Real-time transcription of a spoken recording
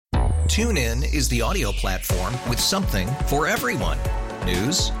TuneIn is the audio platform with something for everyone.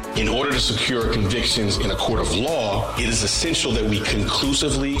 News. In order to secure convictions in a court of law, it is essential that we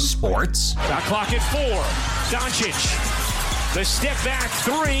conclusively. Sports. Shot clock at 4. Doncic. The step back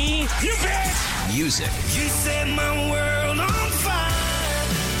 3. You bet. Music. You set my world on fire.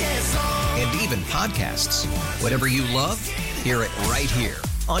 Yes, and even podcasts. Whatever you love, hear it right here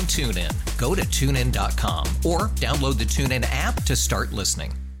on TuneIn. Go to TuneIn.com or download the TuneIn app to start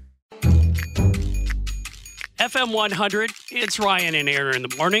listening. FM 100, it's Ryan and Aaron in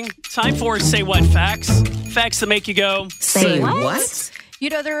the morning. Time for Say What Facts. Facts that make you go, Say what? You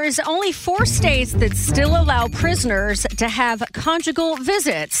know, there is only 4 states that still allow prisoners to have conjugal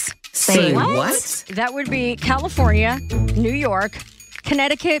visits. Say what? That would be California, New York,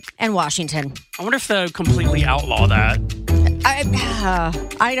 Connecticut, and Washington. I wonder if they'll completely outlaw that.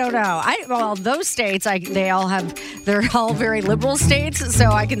 I don't know. Well, those states, they're all very liberal states, so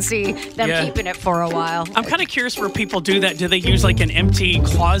I can see them keeping it for a while. I'm kind of curious where people do that. Do they use like an empty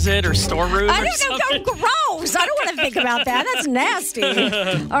closet or storeroom or something? Gross. I don't want to think about that. That's nasty.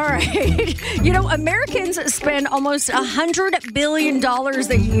 All right. You know, Americans spend almost $100 billion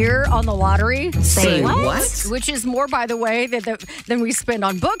a year on the lottery. Say what? Which is more, by the way, than we spend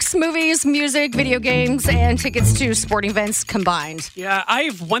on books, movies, music, video games, and tickets to sporting events combined. Yeah,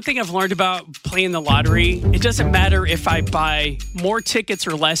 one thing I've learned about playing the lottery, it doesn't matter if I buy more tickets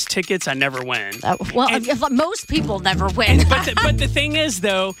or less tickets, I never win. Most people never win. But the thing is,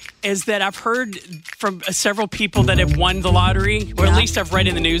 though, is that I've heard from several people that have won the lottery, or at least I've read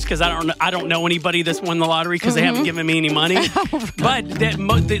in the news, because I don't know anybody that's won the lottery because they haven't given me any money. But a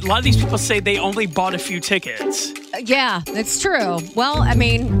lot of these people say they only bought a few tickets. Yeah, that's true. Well, I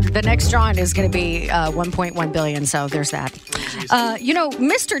mean, the next drawing is going to be $1.1 billion, so there's that. You know,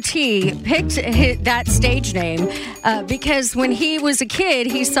 Mr. T picked that stage name because when he was a kid,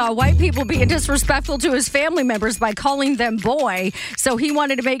 he saw white people being disrespectful to his family members by calling them boy, so he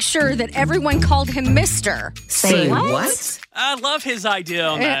wanted to make sure that everyone called him Mr. Say what? I love his idea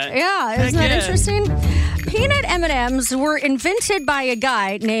on that. Yeah, isn't that interesting? Peanut M&Ms were invented by a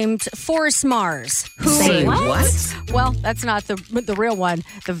guy named Forrest Mars. Say what? Well, that's not the real one.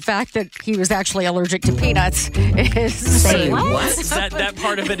 The fact that he was actually allergic to peanuts is... Say what? That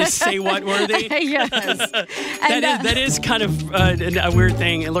part of it is say what worthy? Yes. That is kind of a weird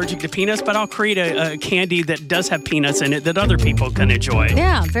thing, allergic to peanuts, but I'll create a candy that does have peanuts in it that other people can enjoy.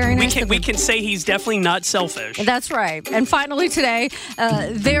 Yeah, very nice. We can say he's definitely not selfish. That's right. And finally today,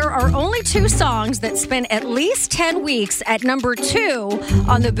 there are only 2 songs that spend at least 10 weeks at number 2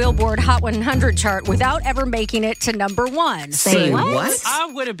 on the Billboard Hot 100 chart without ever making it to number 1. Say what? I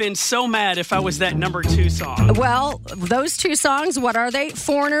would have been so mad if I was that number 2 song. Well, those 2 songs, what are they?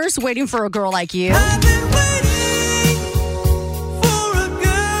 Foreigners, Waiting for a Girl Like You. I've been waiting for a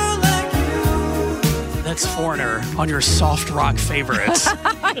girl like you. That's Foreigner on your soft rock favorites.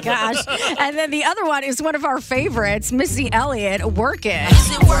 Oh my gosh. And then the other one is one of our favorites, Missy Elliott, Work It.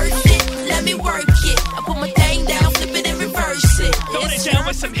 Is it worth it? Let me work it. I put my thing down, flip it and reverse it. Throwing it down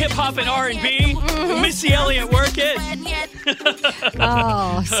with some hip-hop and R&B. Missy Elliott, Work It.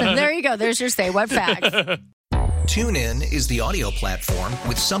 Oh, so there you go. There's your Say What Fact. TuneIn is the audio platform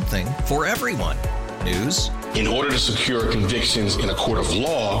with something for everyone. News. In order to secure convictions in a court of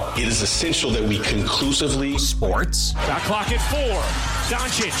law, it is essential that we conclusively. Sports. Shot clock at 4.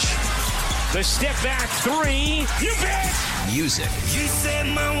 Doncic. The step back 3. You bet. Music. You set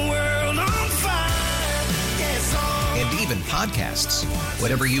my world on fire. Yes, and even podcasts.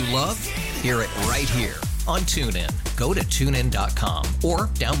 Whatever you love, hear it right here on TuneIn. Go to TuneIn.com or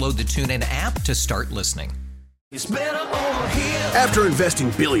download the TuneIn app to start listening. It's better over here. After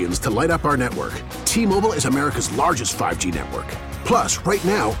investing billions to light up our network, T-Mobile is America's largest 5G network. Plus, right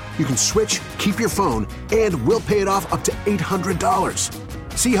now, you can switch, keep your phone, and we'll pay it off up to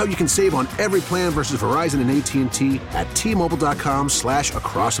 $800. See how you can save on every plan versus Verizon and AT&T at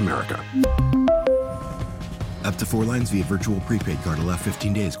T-Mobile.com/across America. Up to 4 lines via virtual prepaid card. Allow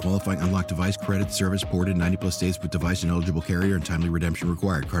 15 days. Qualifying unlocked device credit service ported 90+ days with device and eligible carrier and timely redemption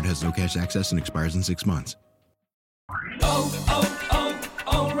required. Card has no cash access and expires in 6 months.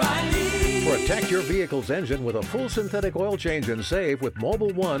 O'Reilly. Protect your vehicle's engine with a full synthetic oil change and save with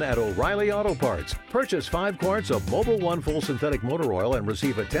Mobile One at O'Reilly Auto Parts. Purchase 5 quarts of Mobile One full synthetic motor oil and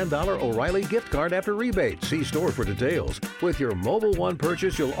receive a $10 O'Reilly gift card after rebate. See store for details. With your Mobile One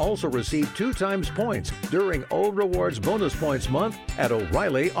purchase, you'll also receive 2 times points during O Rewards Bonus Points Month at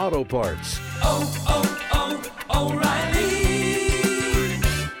O'Reilly Auto Parts. O'Reilly.